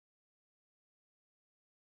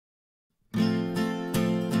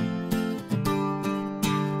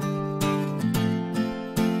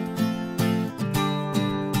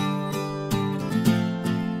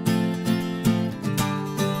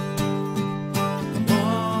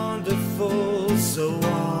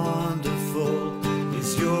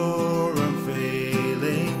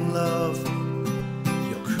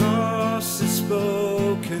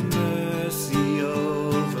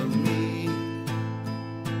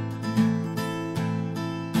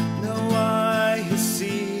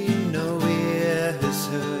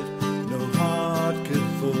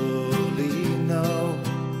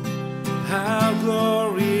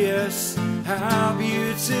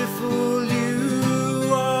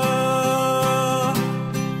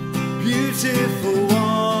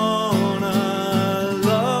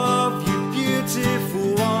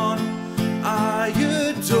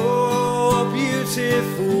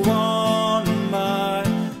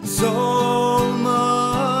soul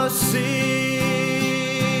must sing.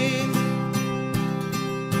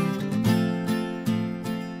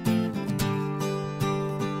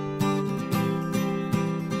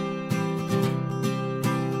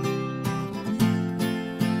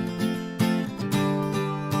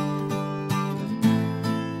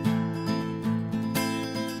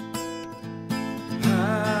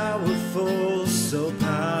 Powerful, so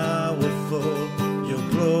powerful, your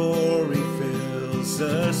glory fills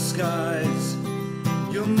the skies,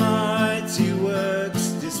 your mighty works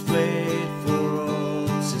displayed for all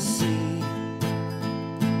to see.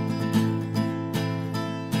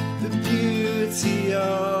 The beauty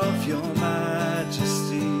of your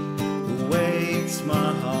majesty awaits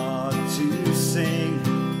my heart to sing.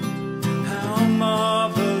 How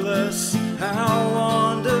marvelous, how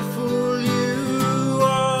wonderful you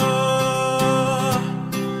are,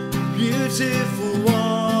 beautiful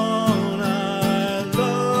one, I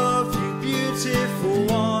love you, beautiful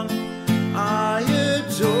one, I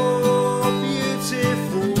adore,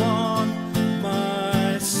 beautiful one,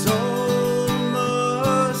 my soul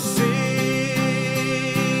must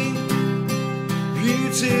sing.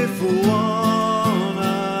 Beautiful one,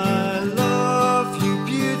 I love you,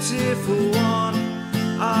 beautiful one,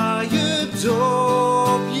 I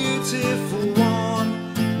adore, beautiful one,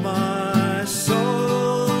 my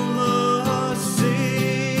soul must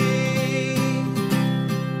sing.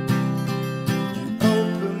 You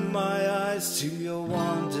open my eyes to your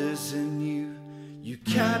wonders anew. You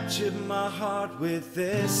captured my heart with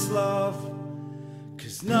this love,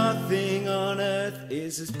 'cause nothing on earth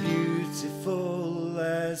is as beautiful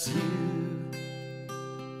as you.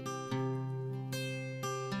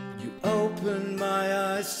 Open my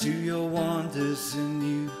eyes to your wonders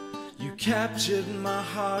anew. You captured my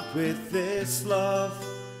heart with this love,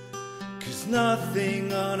 'cause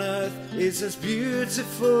nothing on earth is as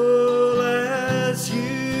beautiful as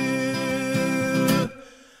you.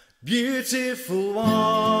 Beautiful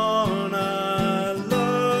one, I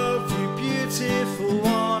love you, beautiful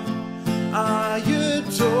one, I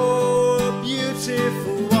adore,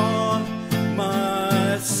 beautiful one,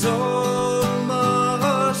 my soul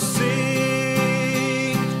must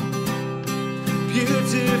sing.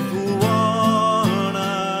 Beautiful one, I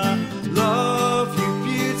love you,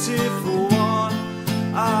 beautiful one,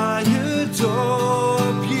 I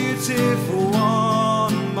adore, beautiful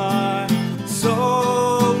one, my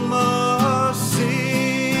soul must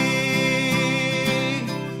sing.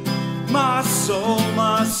 My soul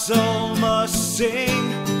must sing.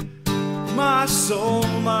 My soul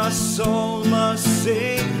must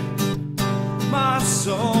sing. My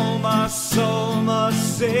soul must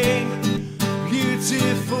sing.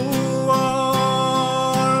 Beautiful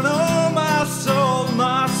one, oh my soul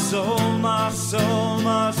must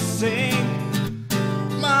sing.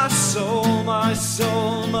 My soul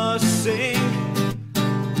must sing.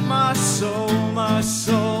 My soul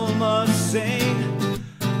must sing.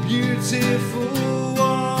 Beautiful